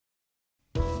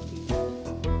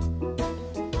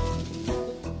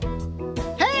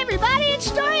It's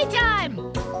story time!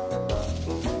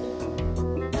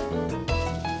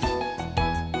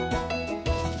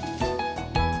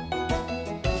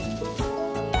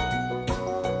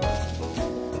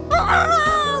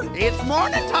 It's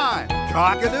morning time!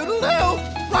 Cock-a-doodle-doo!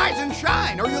 Rise and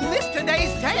shine, or you'll miss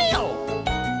today's tale!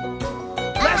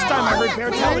 Last time I heard Bear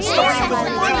tell the story of the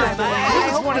wonderful. This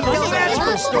is one of those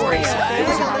magical stories. It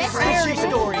was a scary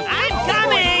story. I'm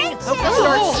coming! Hope we'll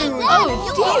start soon.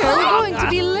 Oh dear, we're going to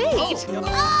be late. Oh,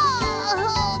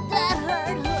 that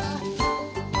hurt.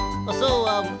 So,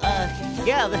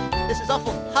 yeah, this is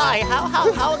awful high.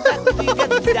 How exactly do you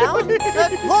get down?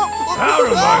 Out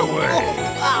of my way.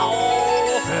 Ow!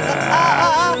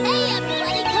 Hey,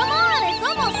 everybody, come on! It's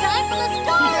almost time for the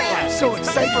story! I'm so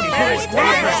excited to hear his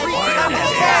progress.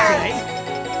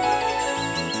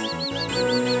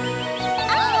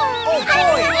 Oh,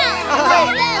 boy!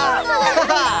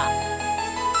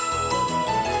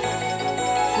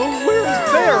 Well, where is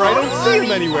Bear? I don't see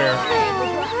him anywhere.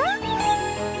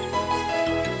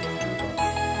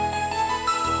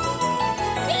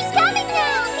 He's coming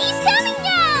down! He's coming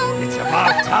down! It's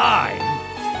about time.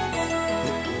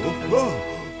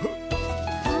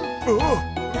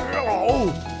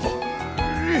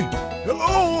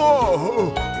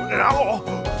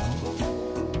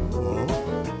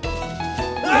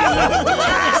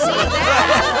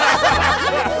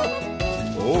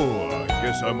 Oh, I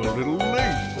guess I'm a little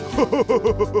late.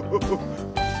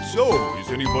 So, is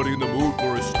anybody in the mood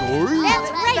for a story? That's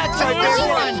right! That's a good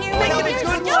one. Make it a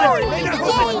good story. Make it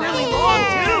really long,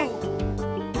 too.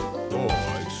 Oh, I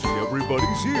see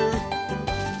everybody's here.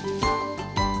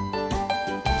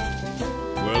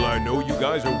 Well, I know you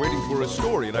guys are waiting for a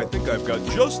story, and I think I've got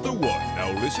just the one.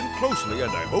 Now listen closely,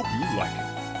 and I hope you like it.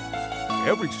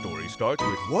 Every story starts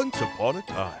with once upon a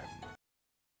time.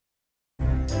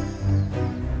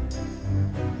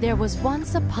 There was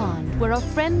once a pond where a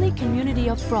friendly community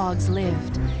of frogs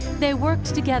lived. They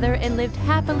worked together and lived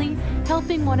happily,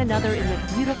 helping one another in the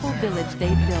beautiful village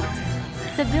they'd built.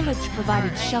 The village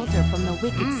provided shelter from the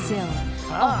wicked Sill,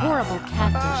 a horrible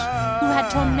catfish who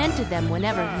had tormented them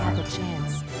whenever he had the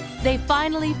chance. They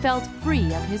finally felt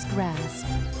free of his grasp.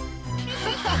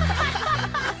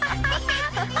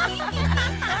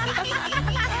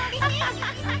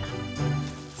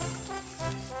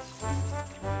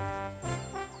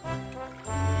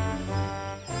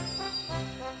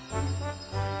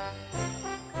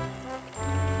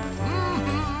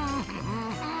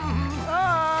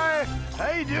 Hi. How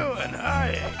you doing?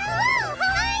 Hi.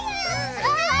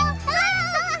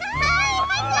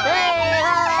 Hey,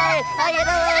 hi! How you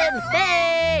doing?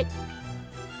 Hey!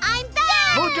 I'm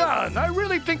back! Hold on. I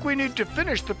really think we need to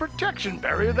finish the protection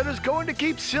barrier that is going to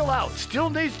keep Sill out. Still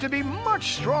needs to be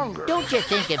much stronger. Don't you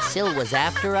think if Sill was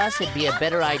after us, it'd be a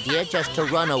better idea just to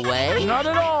run away? Not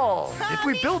at all. If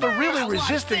we build a really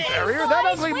resistant barrier, that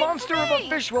ugly monster of a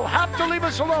fish will have to leave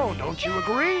us alone. Don't you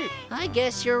agree? I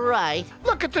guess you're right.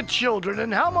 Look at the children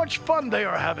and how much fun they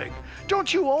are having.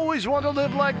 Don't you always want to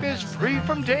live like this, free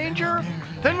from danger?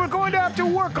 Then we're going to have to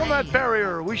work on that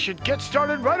barrier. We should get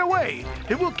started right away.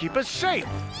 It will keep us safe.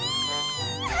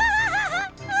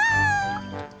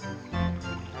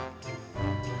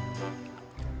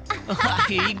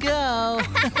 Here you go.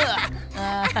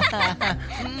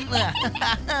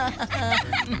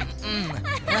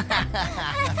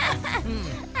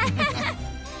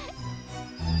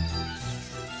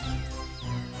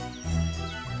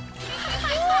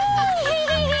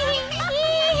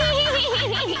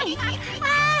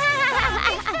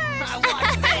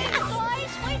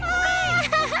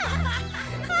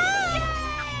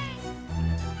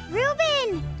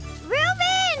 Reuben!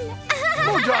 Reuben!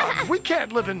 Hold on. We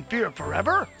can't live in fear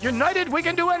forever. United, we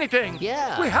can do anything.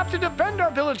 Yeah. We have to defend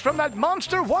our village from that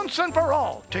monster once and for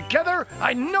all. Together,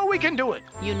 I know we can do it.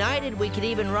 United, we could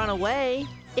even run away.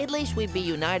 At least we'd be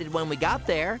united when we got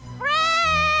there.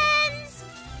 Friends!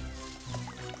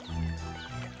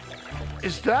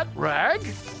 Is that Rag?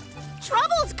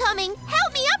 Trouble's coming!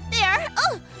 Help me up there!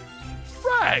 Ugh.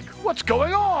 Rag, what's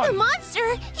going The on?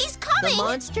 monster! He's coming! The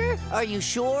monster? Are you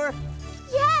sure?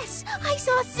 Yes! I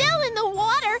saw Sill in the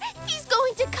water! He's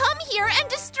going to come here and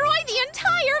destroy the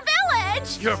entire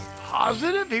village! You're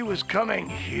positive he was coming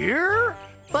here?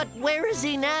 But where is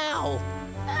he now?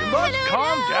 You must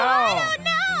calm down. I don't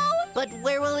know! But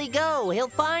where will he go? He'll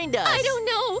find us. I don't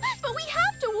know, but we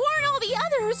have to warn all the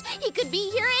others. He could be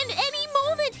here in any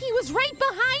moment. He was right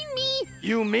behind me.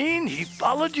 You mean he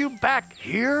followed you back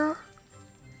here?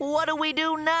 What do we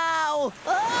do now?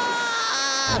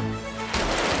 Ah!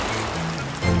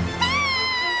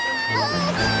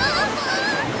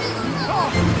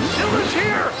 Oh, Sill is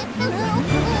here!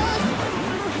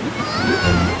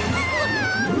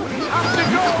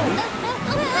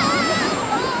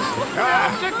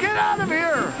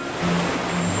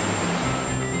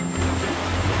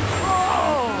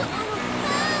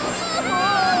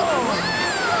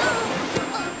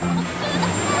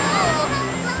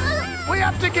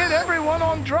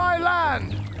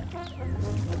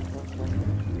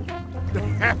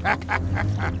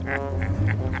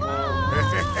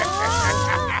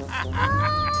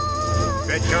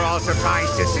 Bet you're all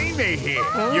surprised to see me here.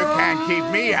 You can't keep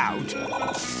me out.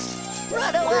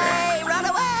 Run away! Run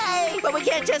away! But we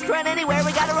can't just run anywhere.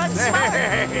 We gotta run smart.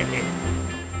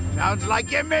 Sounds like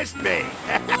you missed me.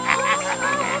 Come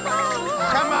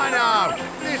on out.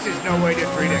 This is no way to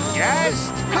treat a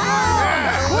guest.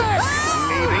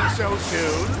 Leaving so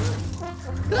soon?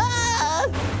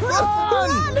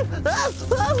 Run!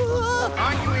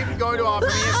 Aren't you even going to offer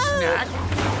me a snack?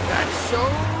 That's so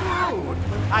rude.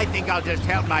 I think I'll just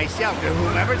help myself to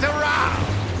whomever's around.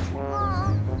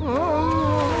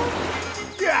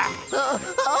 Yeah.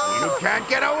 You can't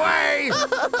get away.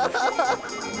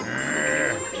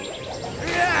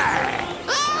 Yeah.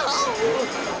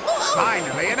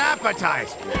 Finally, an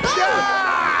appetizer.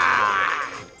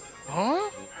 Huh?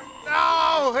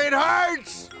 No, it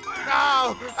hurts.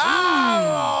 No.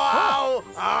 Ow.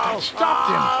 Ow. That stopped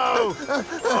him.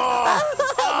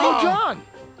 Mudan!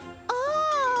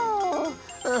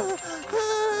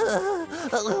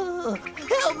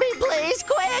 Help me, please,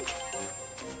 quick!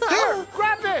 Here,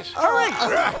 grab this. Hurry!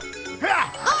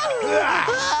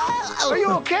 Are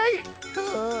you okay?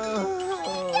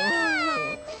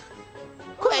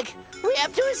 Quick, we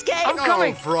have to escape! I'm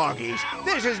coming. Oh, froggies.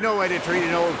 This is no way to treat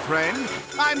an old friend.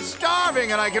 I'm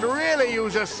starving and I could really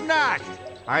use a snack.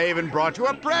 I even brought you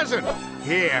a present.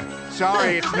 Here.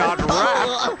 Sorry it's not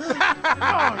wrapped.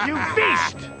 Oh, you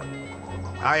beast!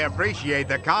 I appreciate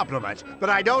the compliment, but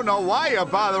I don't know why you're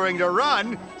bothering to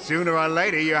run. Sooner or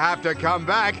later you have to come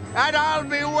back, and I'll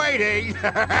be waiting.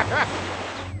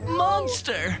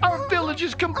 Monster! Our village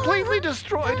is completely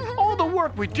destroyed. All the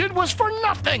work we did was for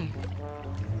nothing.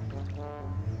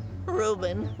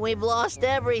 Reuben, we've lost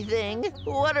everything.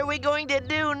 What are we going to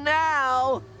do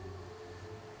now?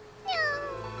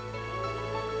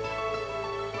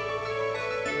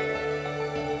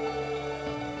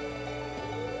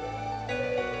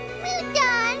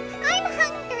 Mudan, I'm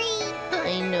hungry.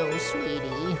 I know,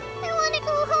 sweetie. I want to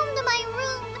go home to my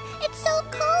room. It's so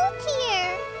cold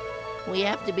here. We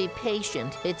have to be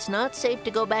patient. It's not safe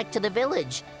to go back to the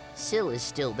village. Syl is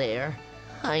still there.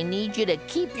 I need you to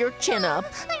keep your chin up.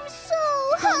 I'm so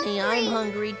hungry. Honey, I'm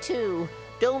hungry too.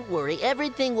 Don't worry,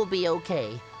 everything will be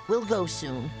okay. We'll go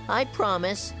soon. I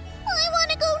promise. I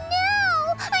want to go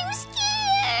now. I'm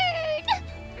scared.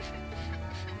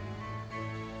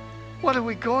 What are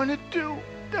we going to do?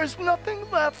 There's nothing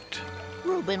left.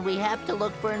 Reuben, we have to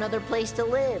look for another place to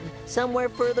live. Somewhere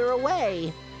further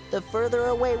away. The further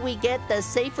away we get, the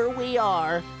safer we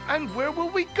are. And where will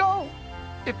we go?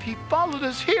 If he followed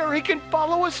us here, he can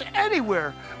follow us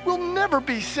anywhere. We'll never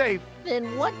be safe.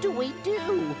 Then what do? We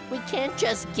can't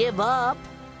just give up.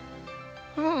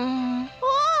 Oh.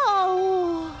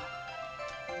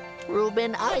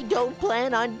 Reuben, I don't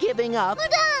plan on giving up.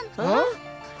 Mudan! Huh?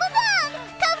 Mudan,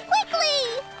 come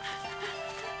quickly.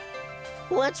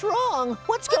 What's wrong?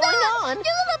 What's going on? Your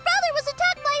little brother was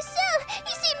attacked by Syl.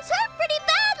 He seems hurt pretty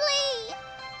badly.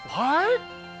 What?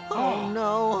 Oh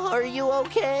no, are you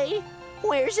okay?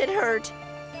 Where's it hurt?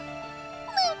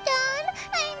 Mudan,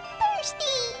 I'm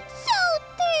thirsty. So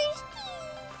thirsty.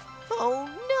 Oh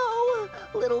no!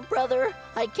 Little brother,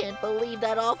 I can't believe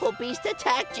that awful beast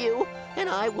attacked you, and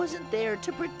I wasn't there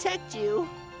to protect you.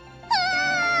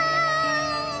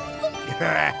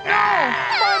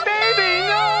 My baby,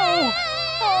 no!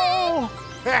 Oh!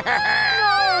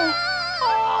 No!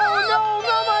 Oh, no,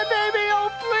 not my baby! Oh,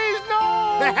 please,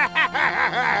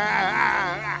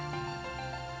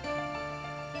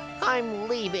 no! I'm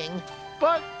leaving.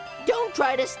 But Don't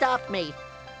try to stop me.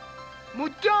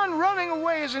 Mudan running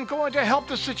away isn't going to help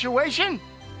the situation.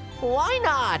 Why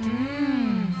not?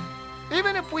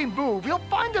 Even if we move, he'll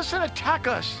find us and attack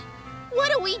us.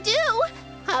 What do we do?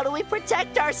 How do we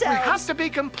protect We ourselves? have to be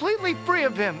completely free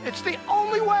of him. It's the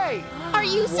only way. Are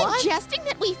you What? suggesting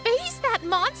that we face that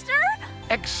monster?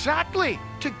 Exactly.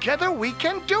 Together we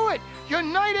can do it.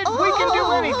 United, we can do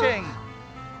Oh. anything.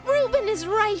 Reuben is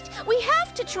right. We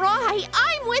have to try.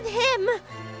 I'm with him.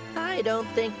 I don't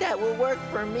think that will work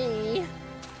for me.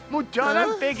 Mudan,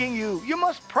 I'm begging you. You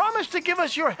must promise to give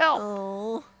us your help.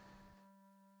 Oh.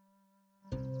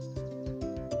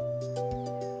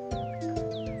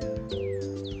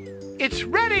 It's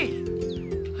ready.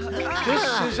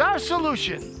 This is our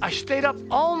solution. I stayed up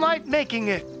all night making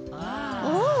it.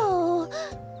 Oh.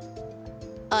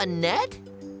 A net?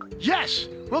 Yes,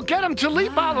 we'll get him to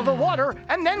leap out of the water,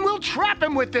 and then we'll trap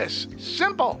him with this.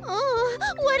 Simple. Oh,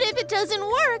 what if it doesn't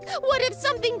work? What if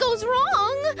something goes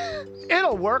wrong?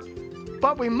 It'll work,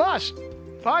 but we must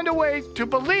find a way to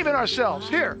believe in ourselves.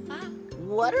 Here,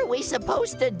 What are we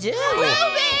supposed to do?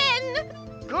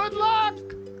 Reuben! good luck.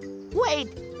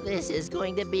 Wait, this is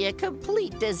going to be a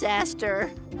complete disaster.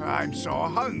 I'm so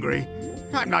hungry.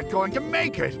 I'm not going to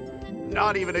make it.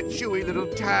 Not even a chewy little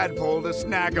tadpole to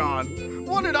snack on.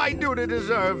 What did I do to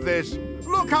deserve this?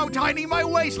 Look how tiny my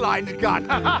waistline's got.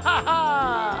 Ha ha ha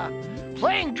ha!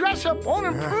 Playing dress-up won't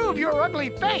improve your ugly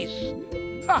face.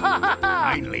 Ha ha ha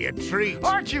ha! Finally a treat.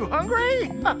 Aren't you hungry?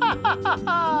 Ha ha ha ha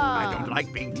ha! I don't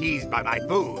like being teased by my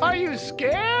food. Are you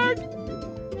scared?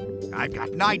 I've got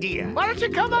an idea. Why don't you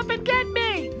come up and get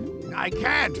me? I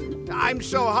can't. I'm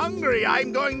so hungry,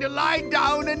 I'm going to lie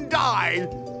down and die.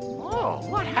 Oh,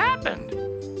 what happened?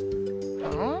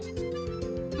 Huh?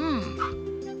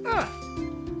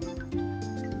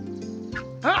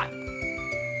 Ah!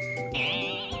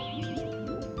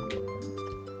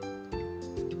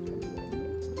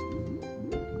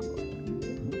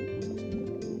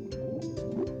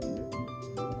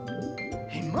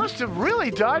 He must have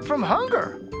really died from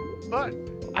hunger. But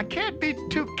I can't be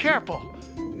too careful.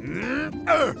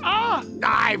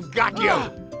 I've got you.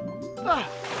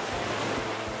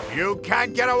 You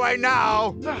can't get away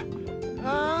now.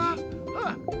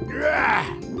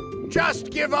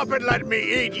 Just give up and let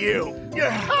me eat you.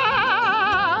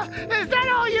 Is that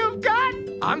all you've got?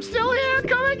 I'm still here.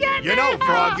 Come and get me. You know,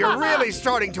 Frog, you're really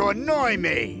starting to annoy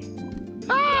me.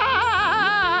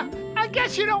 I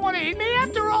guess you don't want to eat me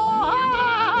after all.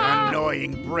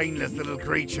 Annoying, brainless little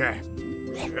creature.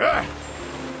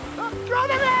 Throw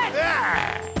them in!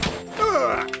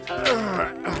 Grab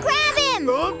him!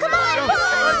 Come on,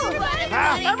 pull!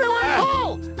 Everyone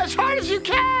pull! As hard as you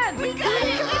can! We got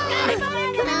it!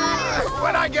 Come on!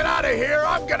 When I get out of here,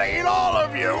 I'm gonna eat all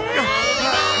of you!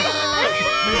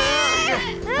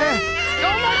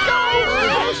 Don't let go!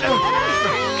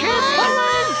 Keep pulling!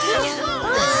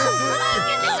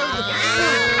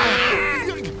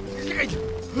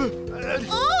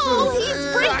 Oh, he's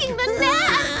breaking the net!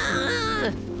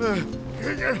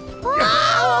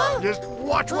 Just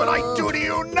watch what I do to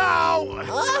you now!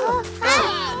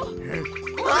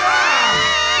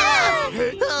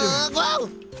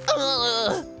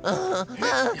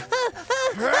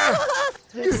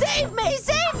 Save me!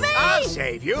 Save me! I'll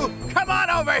save you! Come on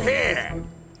over here!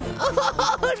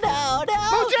 Oh, no, no!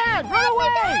 Mutan, run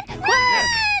away!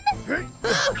 Quick!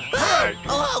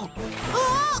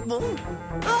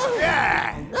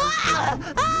 Yeah.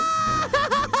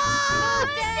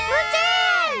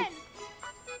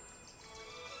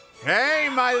 Hey,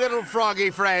 my little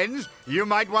froggy friends, you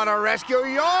might want to rescue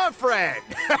your friend.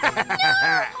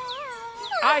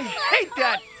 I hate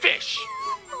that fish!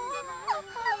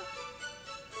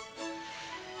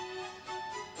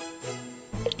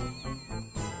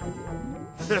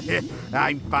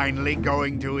 I'm finally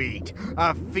going to eat.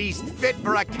 A feast fit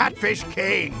for a catfish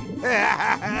king.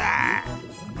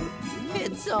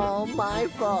 It's all my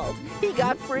fault. He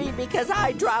got free because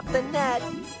I dropped the net.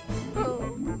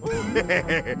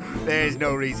 There's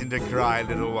no reason to cry,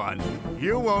 little one.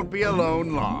 You won't be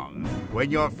alone long.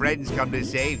 When your friends come to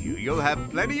save you, you'll have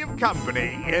plenty of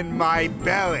company in my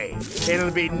belly.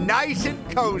 It'll be nice and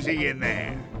cozy in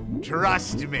there.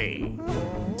 Trust me.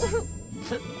 Oh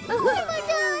my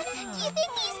God! Do you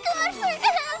think he's gone forever?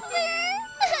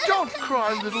 Don't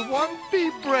cry, little one. Be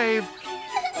brave.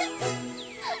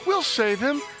 We'll save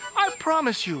him. I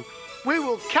promise you. We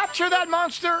will capture that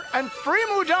monster and free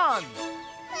Mudan.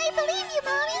 I believe you,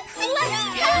 Mommy. Let's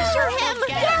capture him.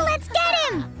 Yeah, let's get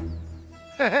him.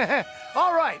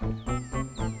 All right.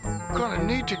 Gonna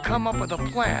need to come up with a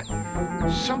plan.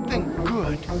 Something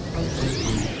good.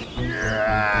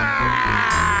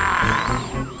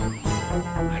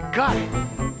 I got it.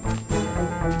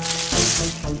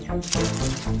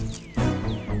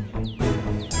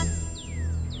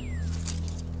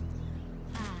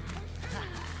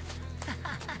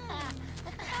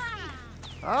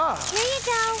 Ah. Here you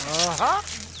go. Uh-huh.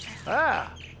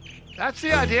 Ah. That's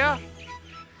the idea.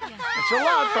 It's a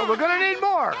lot, but we're gonna need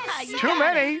more. Too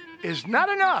many is not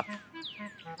enough.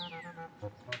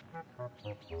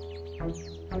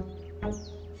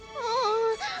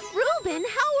 Oh, Reuben,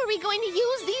 how are we going to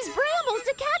use these brambles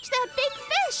to catch that big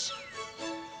fish?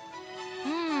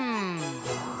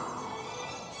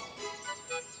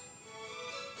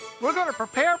 We're going to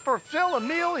prepare for Phil a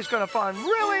meal he's going to find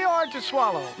really hard to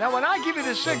swallow. Now, when I give you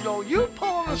the signal, you pull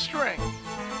on the string.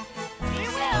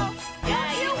 You will.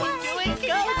 Yeah, you can do it.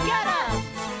 Go get him.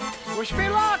 Wish me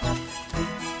luck.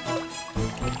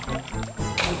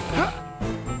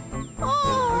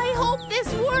 Oh, I hope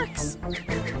this works.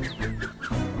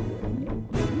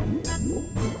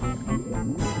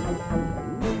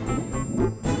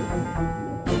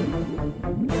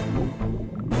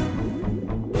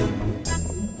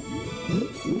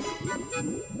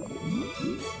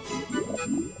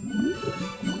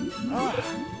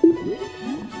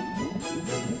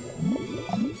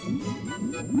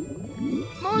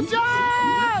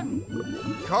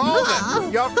 call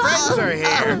them. Your friends are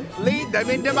here. Lead them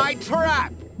into my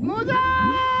trap.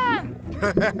 Mudan!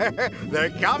 They're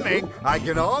coming. I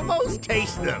can almost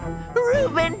taste them.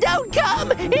 Reuben, don't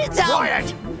come! It's a...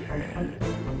 Quiet!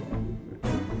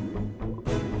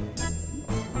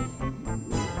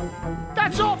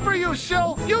 That's all for you,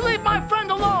 Sil. You leave my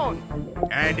friend alone.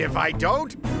 And if I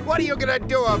don't, what are you gonna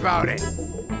do about it?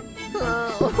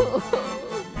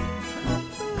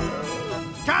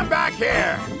 Come back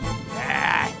here!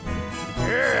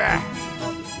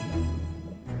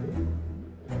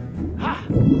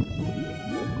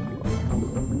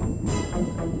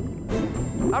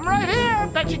 I'm right here.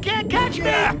 Bet you can't catch me.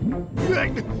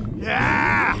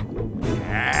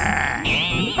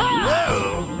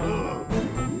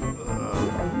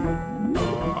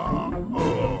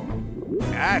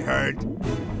 That hurt.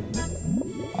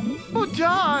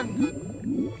 Mudan!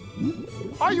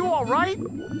 Are you all right?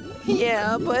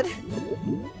 Yeah, but...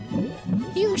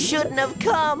 You shouldn't have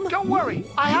come. Don't worry.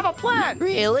 I have a plan.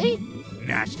 Really?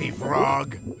 Nasty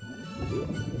frog.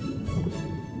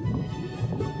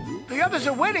 The others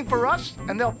are waiting for us,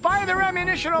 and they'll fire their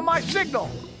ammunition on my signal.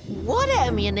 What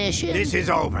ammunition? This is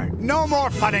over. No more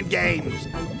fun and games.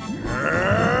 We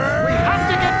have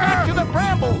to get back to the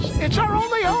brambles. It's our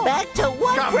only hope. Back to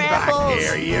what, Come Brambles? back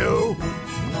here, you.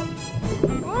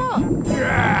 Oh,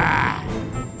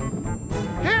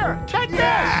 here, take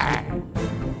this.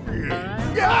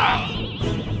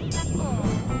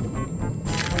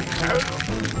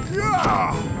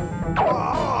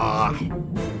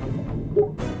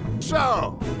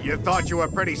 So, you thought you were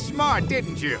pretty smart,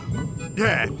 didn't you?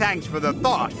 Yeah, thanks for the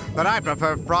thought, but I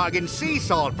prefer frog and sea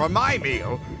salt for my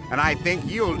meal, and I think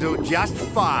you'll do just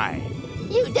fine.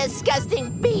 You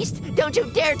disgusting beast! Don't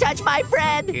you dare touch my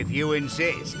friend! If you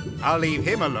insist, I'll leave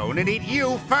him alone and eat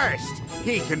you first.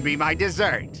 He can be my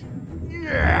dessert.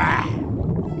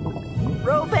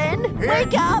 Reuben,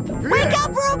 wake up! Wake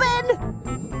up, Reuben!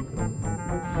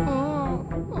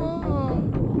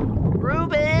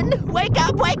 Reuben, wake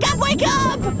up, wake up, wake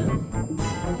up!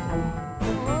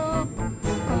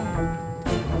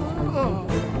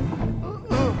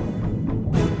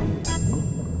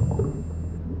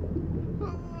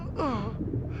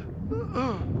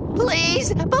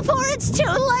 Please, before it's too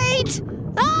late!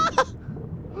 Ah!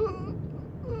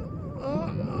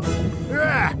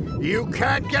 You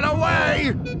can't get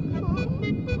away!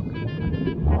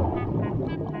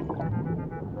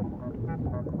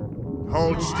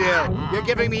 Hold still. You're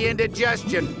giving me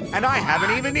indigestion, and I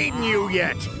haven't even eaten you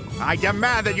yet. I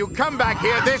demand that you come back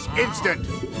here this instant.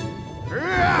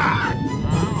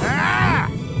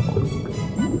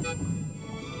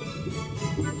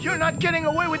 You're not getting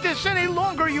away with this any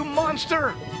longer, you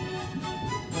monster.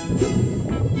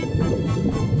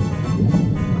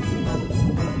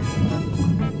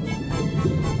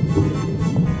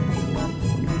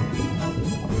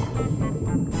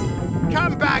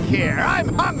 Come back here. I'm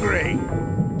hungry.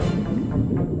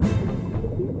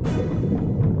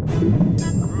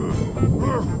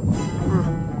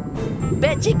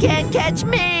 Bet you can't catch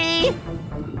me!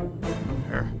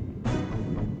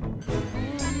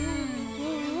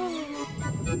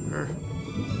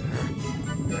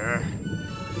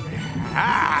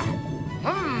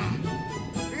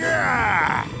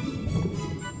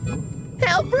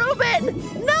 Help,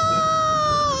 Reuben!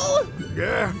 No!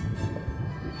 Yeah.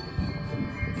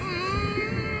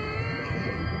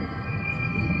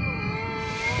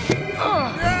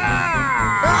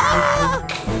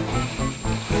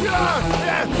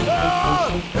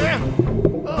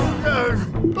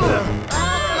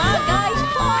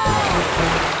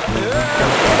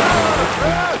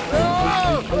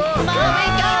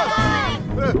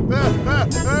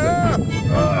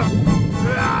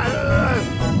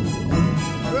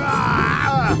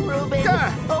 Reuben,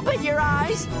 open your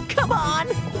eyes! Come on!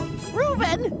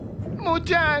 Reuben!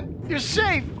 Mudan, you're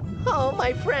safe. Oh,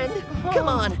 my friend. Come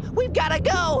on, we've gotta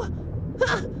go!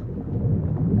 Huh.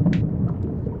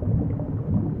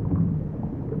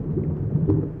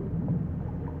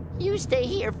 You stay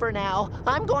here for now.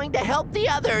 I'm going to help the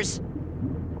others.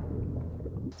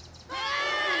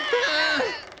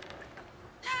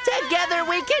 Together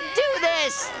we can do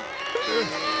this!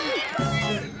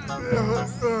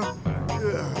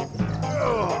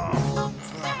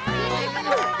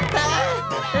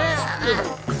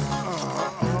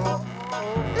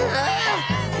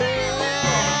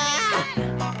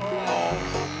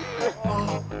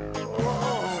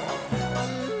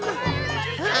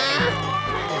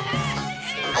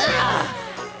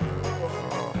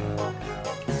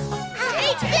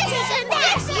 Take this and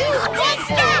that's you,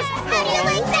 monster! How do you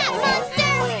like that,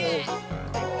 monster?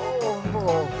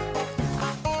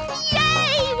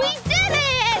 Yay! We did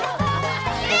it!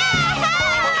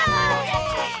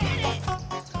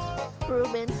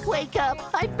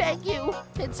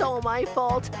 my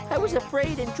fault. I was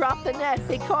afraid and dropped the net.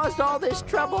 It caused all this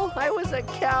trouble. I was a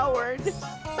coward.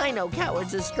 I know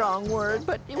coward's a strong word,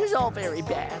 but it was all very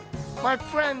bad. My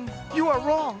friend, you are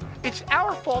wrong. It's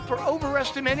our fault for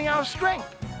overestimating our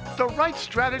strength. The right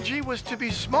strategy was to be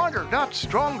smarter, not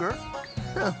stronger.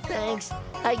 Oh, thanks.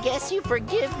 I guess you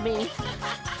forgive me.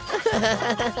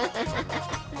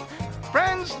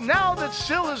 Friends, now that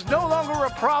Syl is no longer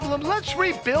a problem, let's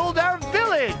rebuild our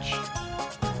village.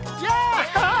 Yeah!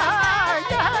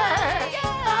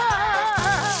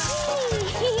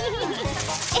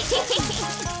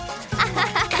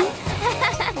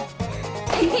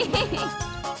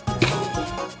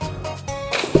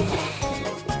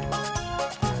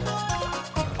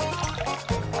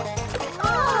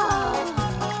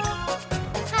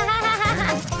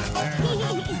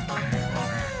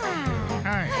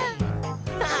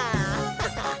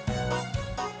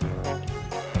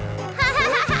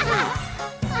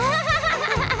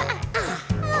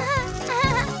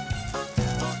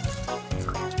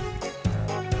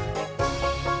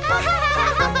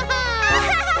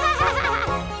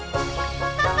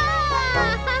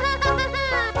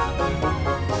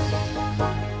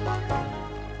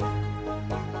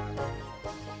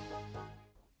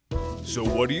 So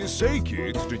what do you say,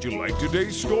 kids? Did you like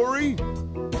today's story?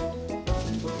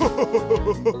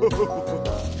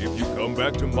 If you come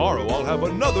back tomorrow, I'll have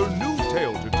another new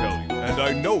tale to tell you. And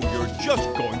I know you're just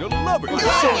going to love it.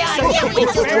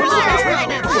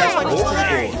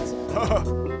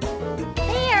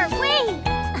 There, wait!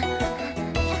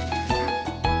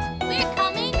 We're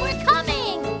coming, we're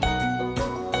coming!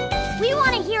 We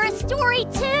want to hear a story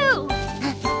too!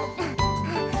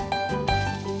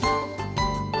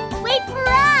 Wait for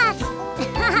us!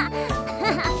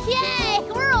 Yay!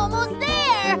 We're almost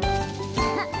there!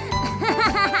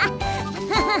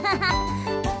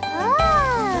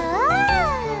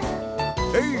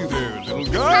 Hey there, little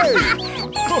guy! There!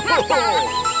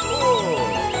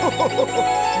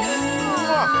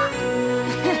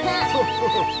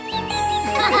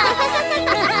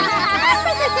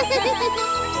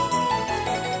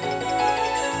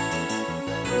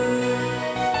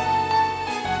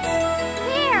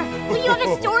 Will you have a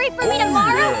story for me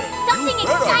tomorrow? Something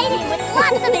exciting with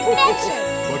lots of adventure!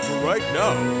 But for right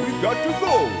now, we've got to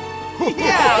go.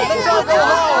 Yeah, let's all go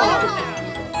home.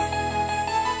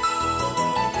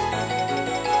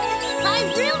 I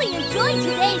really enjoyed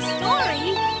today's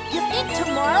story. You think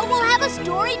tomorrow we'll have a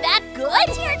story that good?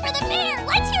 Let's hear it for the bear!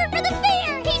 Let's hear it for the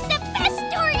bear! He's the best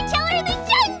storyteller in the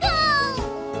jungle!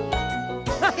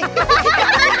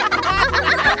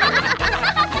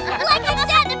 Like I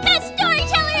said, the best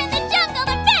storyteller in the jungle!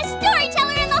 The best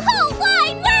storyteller in the whole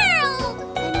wide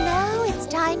world! And now it's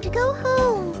time to go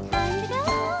home. Time to go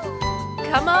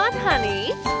home. Come on,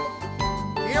 honey.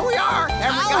 Here we are.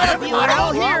 We're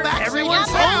all here. Everyone's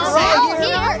We're all home.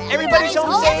 here. Everybody's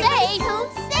home safe. Home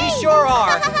safe. We sure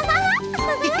are.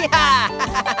 Yeah.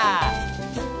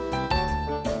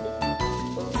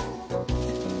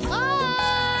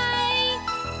 Bye.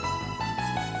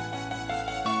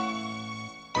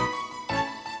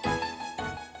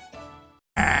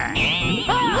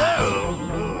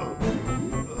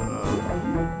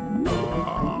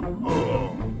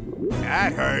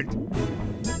 That hurt.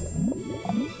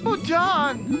 Oh,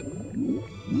 Don!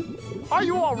 Are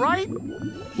you all right?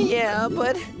 Yeah,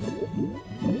 but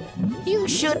you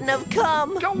shouldn't have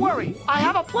come. Don't worry, I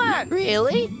have a plan.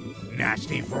 Really?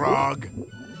 Nasty frog.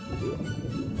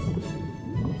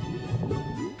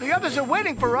 The others are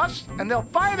waiting for us, and they'll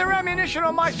fire their ammunition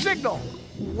on my signal.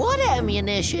 What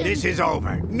ammunition? This is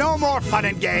over. No more fun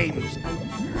and games. We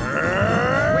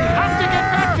have to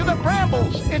get back to the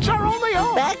brambles. It's our only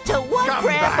hope. Back to what, Come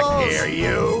Brambles? back here,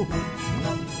 you.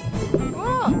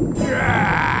 Oh,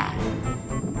 Ah.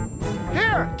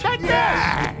 here, take this.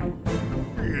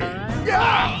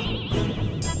 Ah.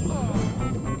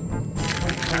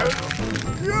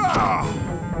 Ah.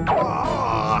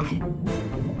 Ah.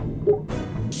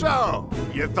 So,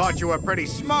 you thought you were pretty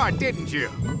smart, didn't you?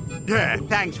 Yeah,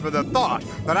 thanks for the thought,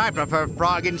 but I prefer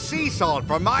frog and sea salt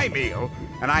for my meal,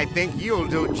 and I think you'll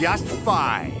do just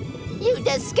fine. You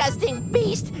disgusting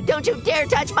beast! Don't you dare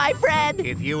touch my friend!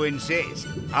 If you insist,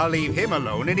 I'll leave him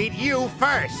alone and eat you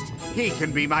first. He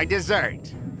can be my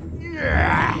dessert.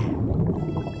 Yeah.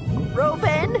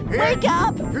 Reuben, wake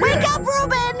up! Wake up,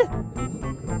 Reuben!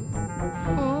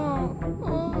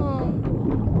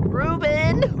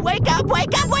 Reuben, wake up,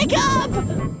 wake up, wake up!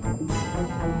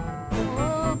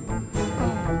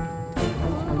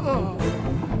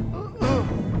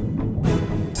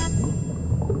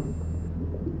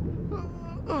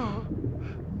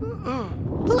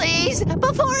 Please,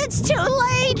 before it's too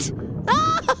late!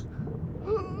 Ah!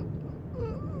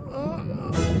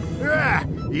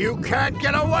 You can't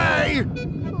get away!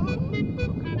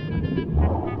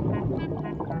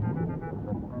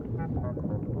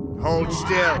 Hold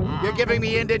still. You're giving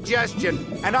me indigestion,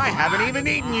 and I haven't even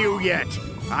eaten you yet.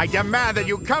 I demand that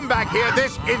you come back here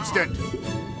this instant.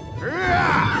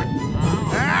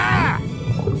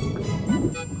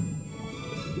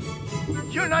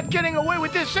 You're not getting away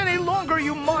with this any longer,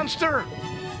 you monster!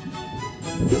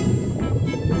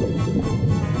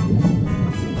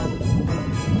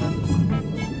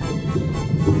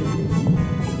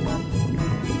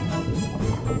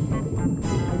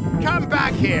 Come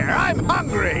back here. I'm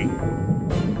hungry.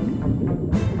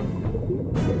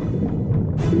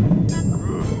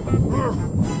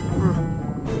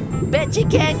 Bet you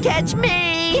can't catch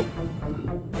me!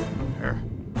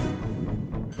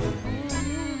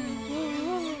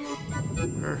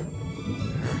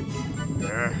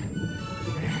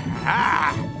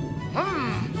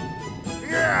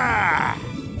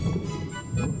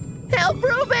 Help,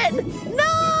 Reuben!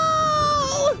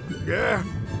 No! Yeah.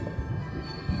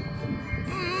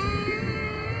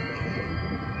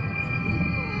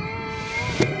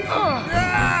 Come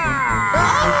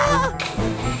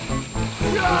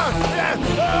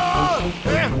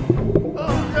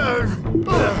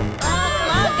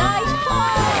on, guys,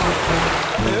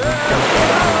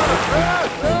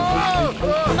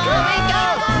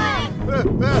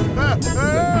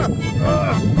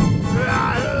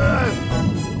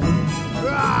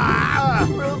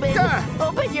 Reuben,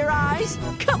 open your eyes!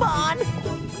 Come on!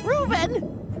 Reuben!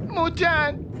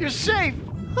 Mutan, you're safe!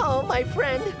 Oh, my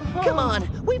friend, come on!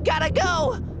 We've gotta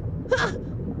go! Huh.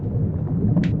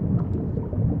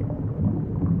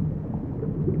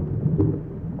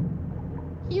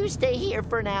 You stay here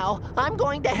for now. I'm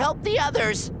going to help the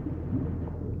others.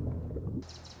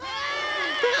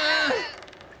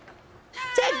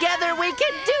 Together we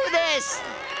can do this!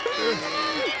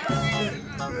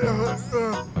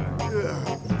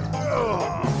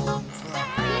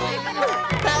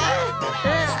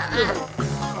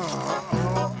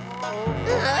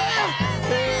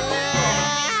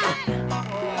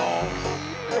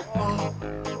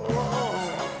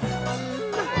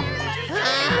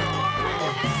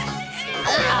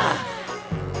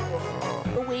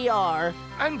 We are.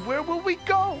 And where will we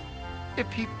go?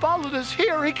 If he followed us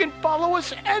here, he can follow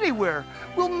us anywhere.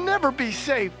 We'll never be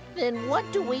safe. Then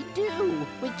what do? We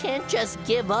can't just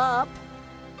give up.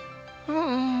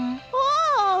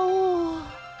 Oh!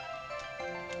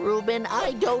 Reuben,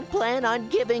 I don't plan on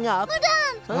giving up.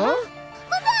 Mudan! Huh?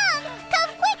 Mudan! Come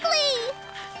quickly!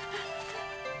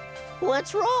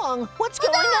 What's wrong? What's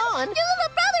going on? Your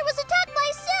little brother was attacked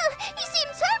by Sue. He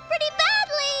seems hurt pretty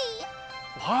badly.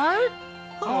 What?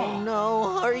 Oh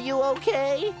no, are you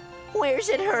okay? Where's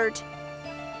it hurt?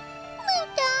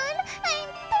 Mudan, I'm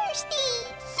thirsty.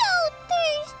 So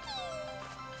thirsty.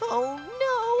 Oh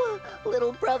no!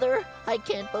 Little brother, I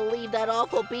can't believe that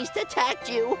awful beast attacked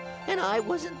you, and I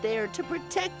wasn't there to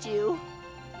protect you.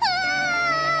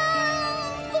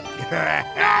 My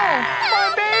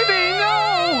baby,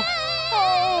 no!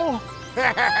 Oh!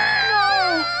 No!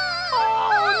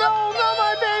 Oh, no, not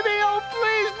my baby! Oh,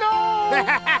 please, no!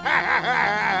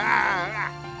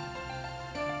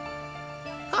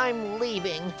 I'm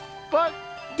leaving. But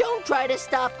Don't try to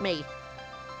stop me.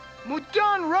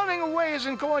 Mudan running away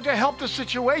isn't going to help the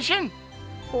situation.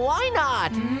 Why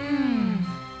not?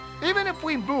 Even if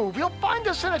we move, he'll find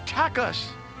us and attack us.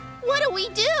 What do we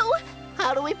do?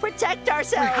 How do we protect We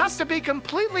ourselves? have to be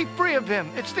completely free of him.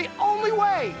 It's the only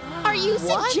way. Are you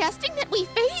What? suggesting that we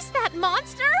face that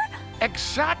monster?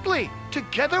 Exactly.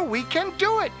 Together we can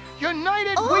do it.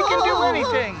 United, we can do Oh.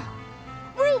 anything.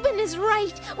 Reuben is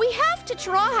right. We have to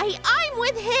try. I'm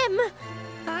with him.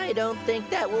 I don't think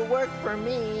that will work for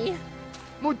me.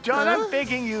 Mudan, I'm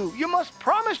begging you. You must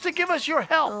promise to give us your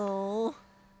help. Oh.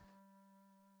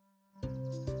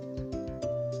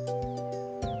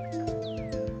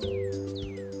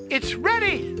 It's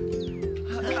ready.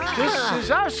 This is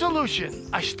our solution.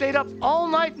 I stayed up all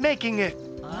night making it.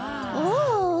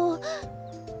 Oh.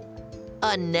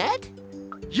 A net?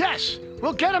 Yes,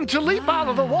 we'll get him to leap out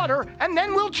of the water, and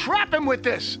then we'll trap him with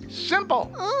this.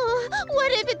 Simple. Oh,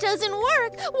 what if it doesn't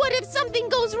work? What if something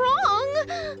goes wrong?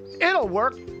 It'll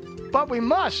work, but we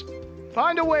must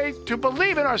find a way to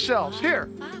believe in ourselves. Here.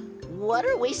 What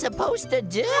are we supposed to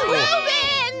do?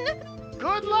 Reuben!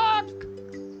 Good luck.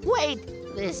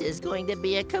 Wait, this is going to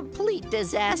be a complete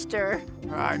disaster.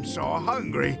 I'm so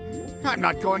hungry. I'm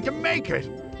not going to make it.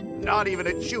 Not even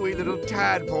a chewy little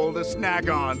tadpole to snack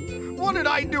on. What did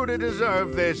I do to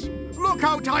deserve this? Look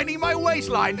how tiny my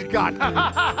waistline's got. Ha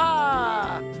ha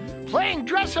ha! Playing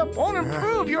dress up won't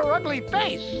improve your ugly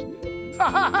face.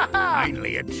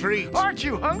 Finally a treat. Aren't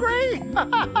you hungry?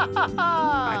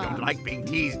 I don't like being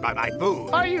teased by my food.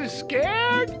 Are you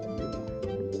scared?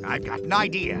 I've got an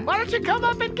idea. Why don't you come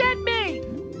up and get me?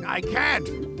 I can't.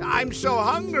 I'm so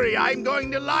hungry, I'm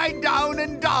going to lie down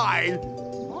and die.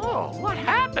 Oh, what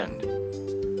happened?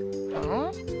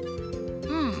 Huh?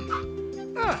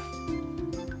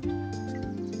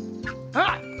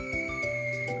 Ah!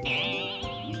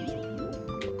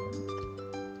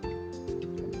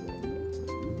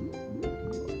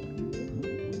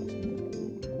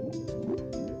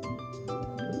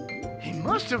 He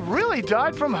must have really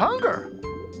died from hunger.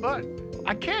 But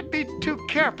I can't be too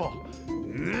careful.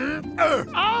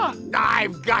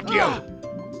 I've got you.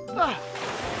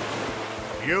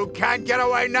 You can't get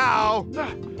away now.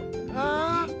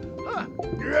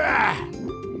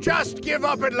 Just give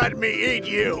up and let me eat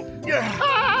you.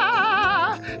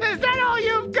 Is that all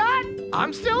you've got?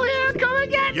 I'm still here. Come and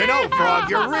get me. You know, Frog,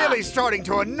 you're really starting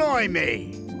to annoy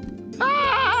me.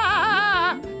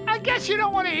 I guess you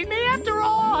don't want to eat me after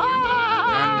all.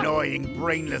 Annoying,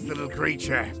 brainless little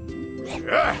creature.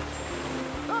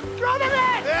 Throw them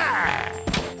in.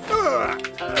 Grab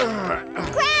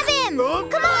him!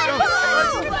 Come on,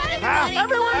 pull!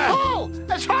 Everyone pull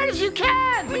as hard as you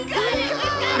can. We got it!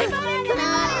 Come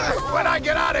on! When I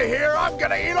get out of here, I'm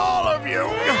gonna eat all of you.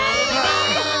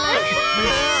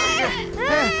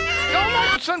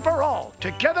 Once and for all.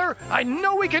 Together, I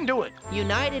know we can do it.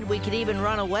 United, we could even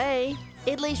run away.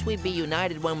 At least we'd be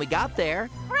united when we got there.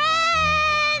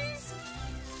 Friends!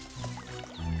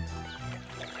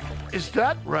 Is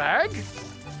that Rag?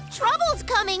 Trouble's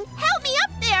coming! Help me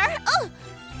up there! Oh,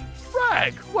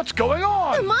 Rag, what's going the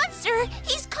on? monster!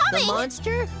 He's The coming!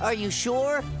 monster? Are you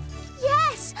sure?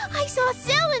 Yes! I saw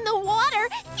Sil in the water!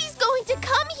 He's going to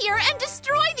come here and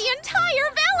destroy the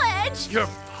entire village! You're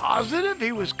positive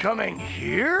he was coming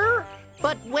here?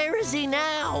 But where is he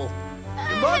now?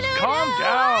 You must calm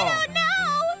down. I don't know!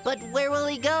 But where will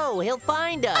he go? He'll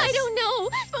find us. I don't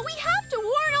know, but we have to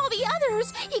warn all the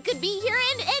others. He could be here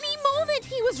in any moment.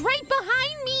 He was right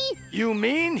behind me. You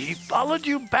mean he followed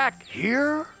you back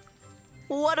here?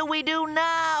 What do we do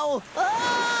now?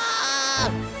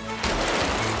 Ah!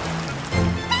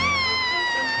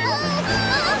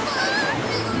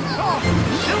 Oh,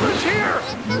 Silver's here!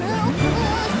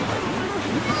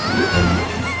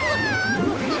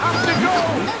 Have to go!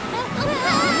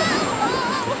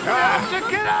 Have to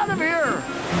get out of here!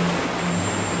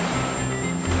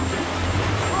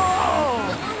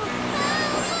 Oh!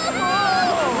 Oh!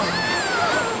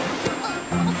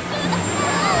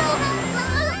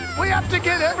 We have to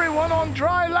get everyone on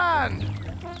dry land!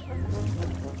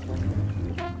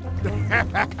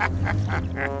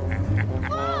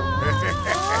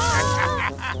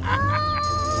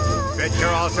 Bet you're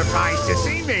all surprised to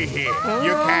see me here.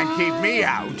 You can't keep me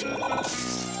out.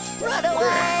 Run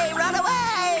away! Run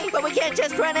away! But we can't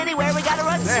just run anywhere. We gotta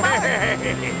run smart.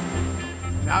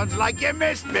 Sounds like you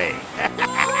missed me. Come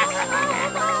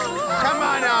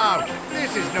on out.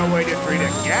 This is no way to treat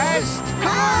a guest.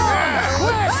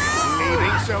 Quick!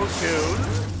 Leaving so soon?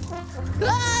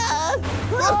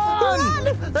 Run!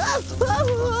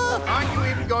 Aren't you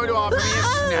even going to offer me a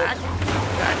snack?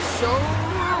 That's so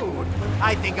rude.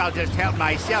 I think I'll just help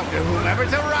myself to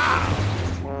whomever's around.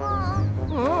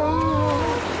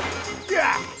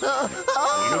 Yeah.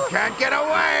 You can't get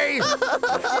away.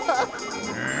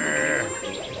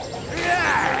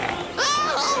 Yeah.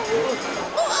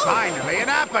 Finally, an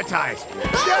appetizer.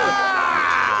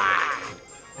 Ah!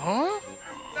 Huh?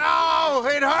 No,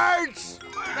 it hurts.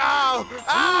 No. Ow.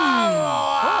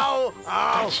 Ow. Ow.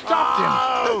 I stopped him.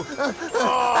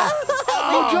 Ow.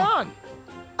 Oh, John!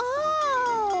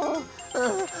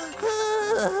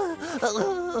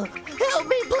 Help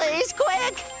me, please,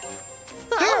 quick!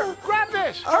 Here, grab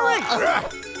this! Hurry!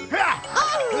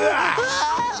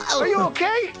 Are you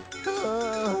okay?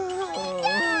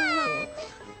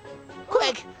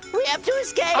 Quick, we have to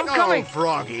escape! I'm coming. Oh,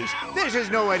 Froggies, this is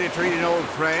no way to treat an old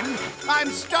friend.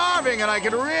 I'm starving and I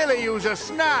could really use a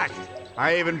snack.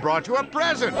 I even brought you a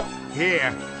present.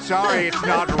 Here, sorry it's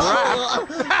not wrapped.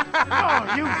 Oh,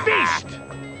 you beast!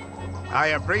 I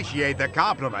appreciate the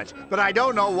compliment, but I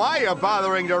don't know why you're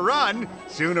bothering to run.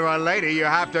 Sooner or later you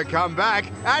have to come back,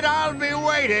 and I'll be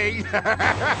waiting.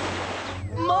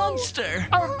 Monster!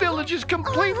 Our village is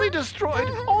completely destroyed.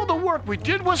 All the work we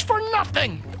did was for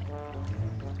nothing.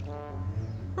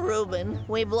 Reuben,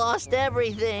 we've lost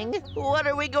everything. What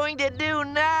are we going to do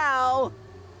now?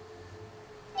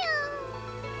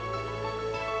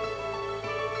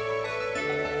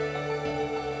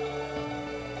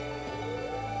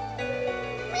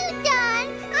 We're done.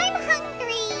 I'm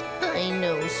hungry. I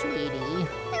know, sweetie.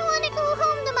 I want to go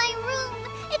home to my room.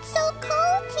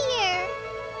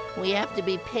 We have to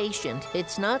be patient.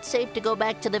 It's not safe to go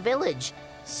back to the village.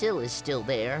 Syl is still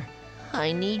there.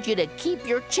 I need you to keep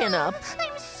your chin up.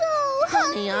 I'm so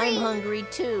hungry. Honey, I'm hungry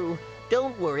too.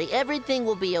 Don't worry, everything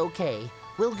will be okay.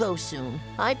 We'll go soon.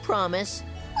 I promise.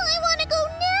 I want to go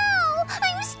now.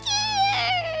 I'm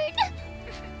scared.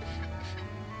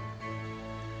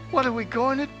 What are we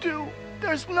going to do?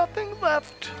 There's nothing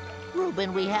left.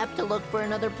 Reuben, we have to look for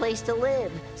another place to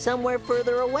live. Somewhere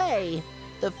further away.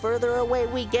 The further away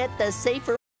we get, the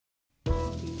safer.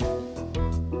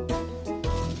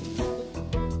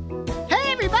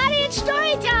 Hey, everybody, it's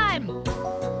story time!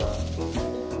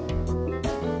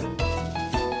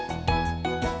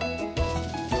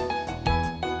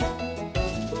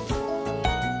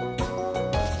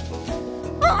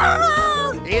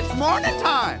 It's morning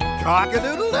time.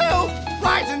 Cock-a-doodle-doo.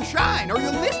 Rise and shine, or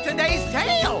you'll miss today's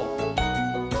tale.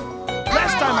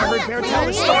 Last time I heard Bear tell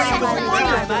a story was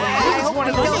wonderful. This is one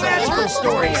of those magical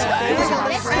stories. It was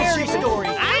a scary story.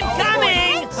 I'm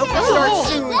coming! Oh,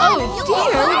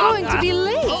 dear, we're going to be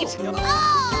late. Oh,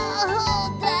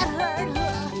 that hurt.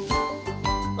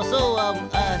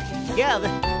 Yeah,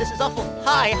 this is awful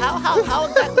high. How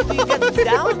exactly do you get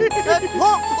down?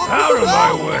 Out of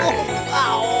my way.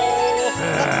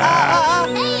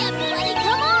 Hey, everybody,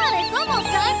 come on. It's almost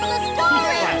time for the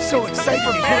story. I'm so excited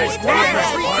to hear his progress.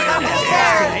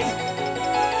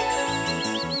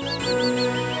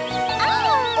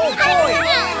 Oh, boy.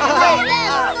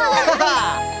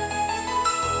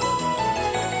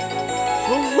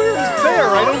 Well, where's Bear?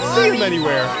 I don't see him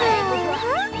anywhere.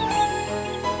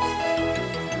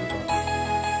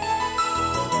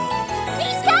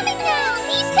 He's coming down.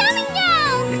 He's coming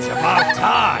down. It's about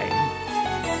time.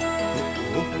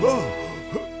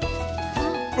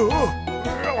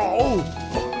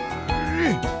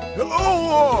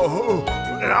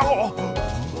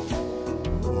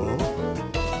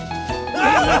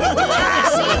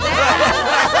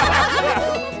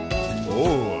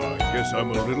 Oh, I guess I'm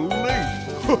a little late.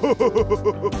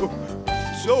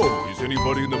 So, is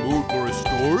anybody in the mood for a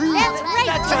story? That's right.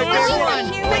 That's our good one.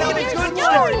 Make it a good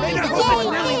story. Make it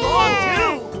really long,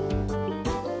 too.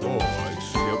 Oh, I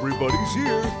see everybody's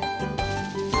here.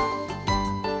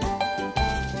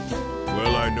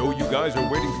 Well, I know you guys are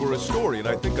waiting for a story, and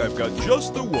I think I've got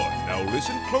just the one. Now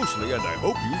listen closely, and I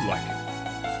hope you like it.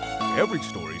 Every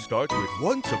story starts with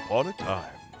once upon a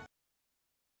time.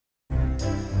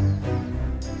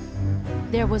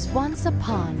 There was once a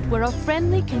pond where a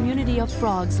friendly community of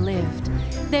frogs lived.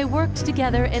 They worked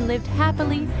together and lived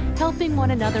happily, helping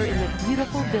one another in the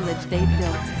beautiful village they'd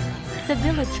built. The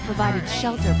village provided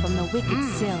shelter from the wicked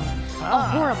Syl, a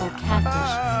horrible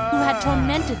catfish who had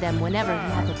tormented them whenever he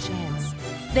had the chance.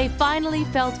 They finally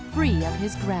felt free of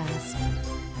his grasp.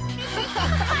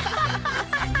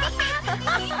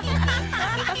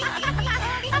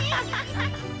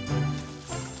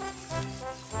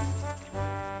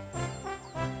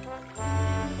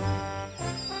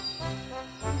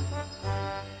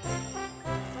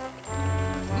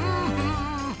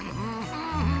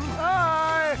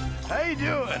 Hi. How you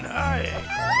doing? Hi.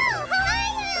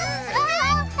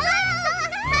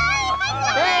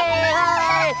 Hey,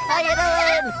 hi! How you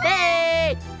doing?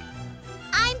 Hey!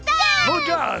 I'm back. Hold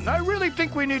on. I really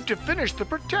think we need to finish the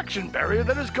protection barrier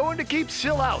that is going to keep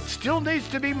Syl out. Still needs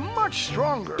to be much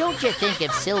stronger. Don't you think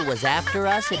if Syl was after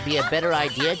us, it'd be a better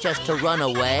idea just to run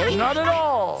away? Not at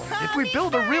all. If we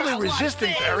build a really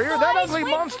resistant barrier, that ugly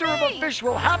monster of a fish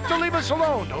will have to leave us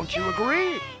alone. Don't you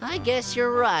agree? I guess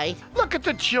you're right. Look at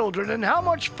the children and how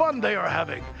much fun they are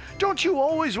having. Don't you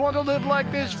always want to live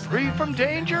like this, free from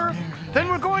danger? Then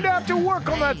we're going to have to work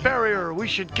on that barrier. We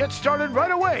should get started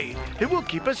right away. It will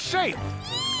keep us safe.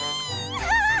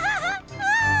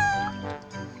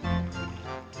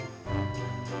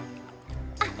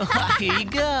 Here you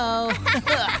go.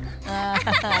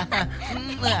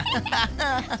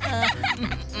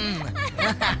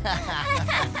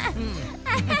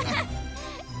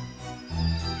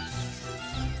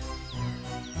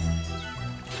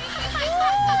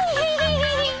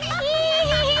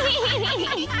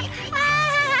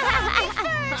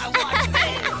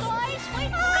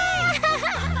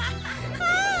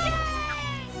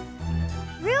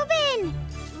 Reuben!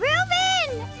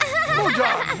 Reuben! Hold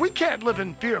on. We can't live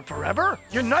in fear forever.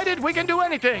 United, we can do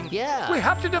anything. Yeah. We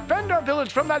have to defend our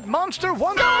village from that monster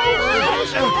once.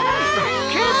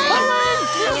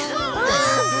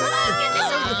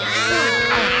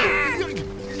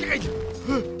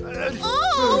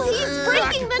 Oh, he's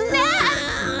breaking the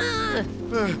net!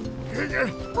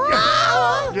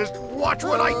 Just watch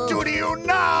what I do to you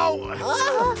now!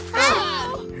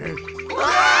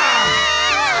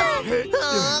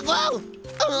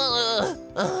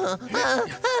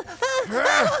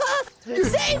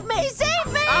 Save me! Save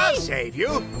me! I'll save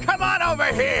you. Come on over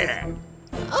here.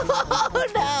 Oh,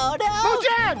 no, no!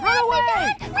 Muzan, run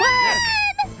away!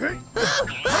 Run!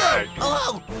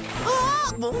 Oh!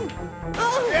 Oh!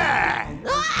 Oh! Yeah.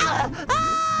 Muzan!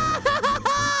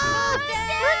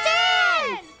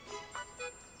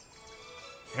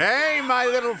 Hey, my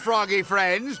little froggy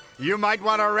friends. You might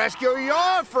want to rescue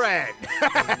your friend.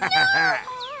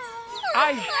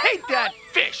 I hate that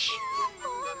fish!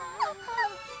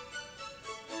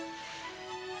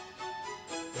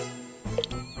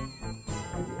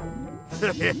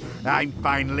 I'm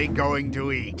finally going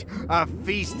to eat. A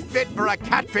feast fit for a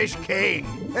catfish king.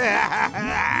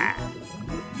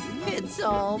 It's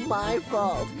all my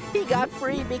fault. He got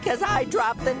free because I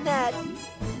dropped the net.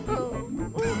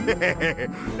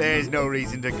 There's no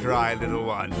reason to cry, little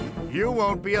one. You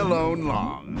won't be alone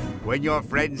long. When your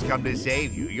friends come to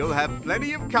save you, you'll have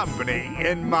plenty of company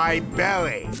in my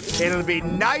belly. It'll be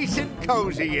nice and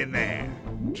cozy in there.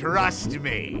 Trust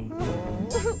me.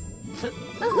 Oh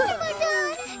my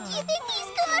God! Do you think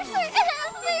he's gone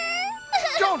forever?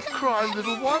 Don't cry,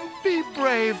 little one. Be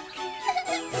brave.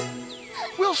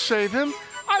 We'll save him.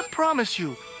 I promise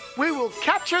you. We will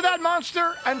capture that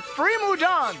monster and free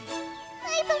Mudan.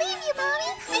 I believe you,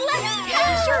 Mommy. Let's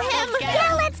capture him.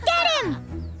 Yeah, let's get him.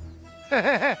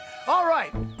 All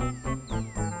right.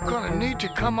 Gonna need to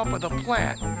come up with a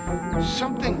plan.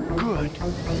 Something good.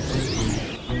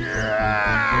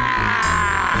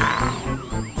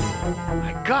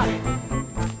 I got it.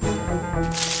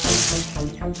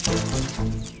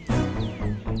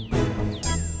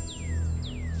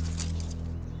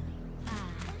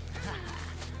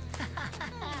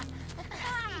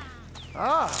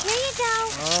 Ah. Here you go.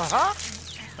 Uh-huh.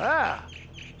 Ah.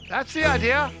 That's the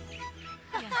idea.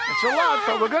 It's a lot,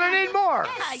 but we're gonna need more.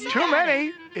 Too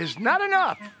many is not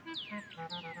enough.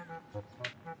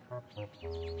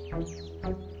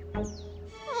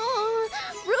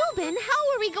 Reuben, how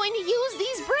are we going to use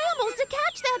these brambles to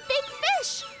catch that big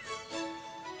fish?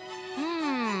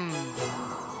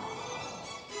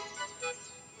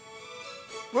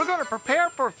 We're going to prepare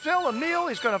for Phil a meal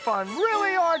he's going to find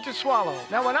really hard to swallow.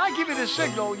 Now, when I give you the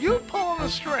signal, you pull on the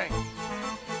string.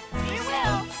 You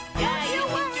will. Yeah, you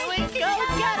can do it. Go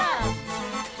get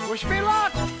him. Wish me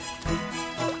luck.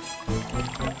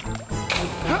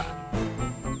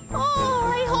 Oh,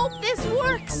 I hope this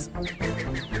works.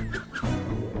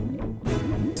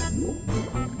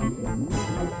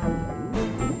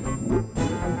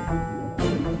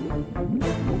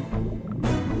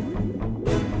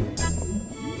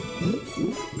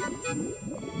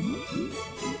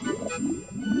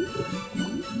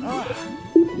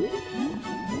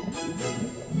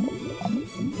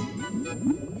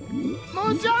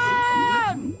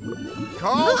 Mudan!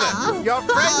 Call them. Your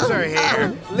friends are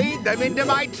here. Lead them into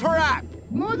my trap.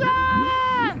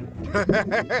 Mudan!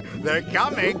 They're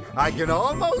coming. I can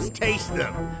almost taste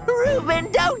them.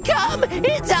 Reuben, don't come!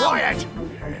 It's out! Quiet!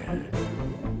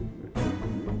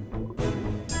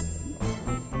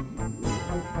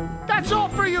 That's all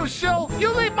for you, Sil.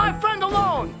 You leave my friend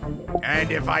alone.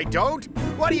 And if I don't,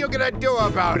 what are you gonna do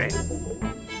about it?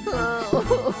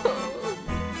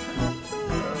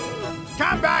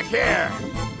 Come back here!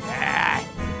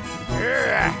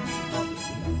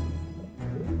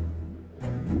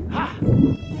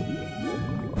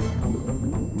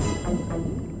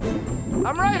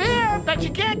 I'm right here, but you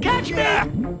can't catch me.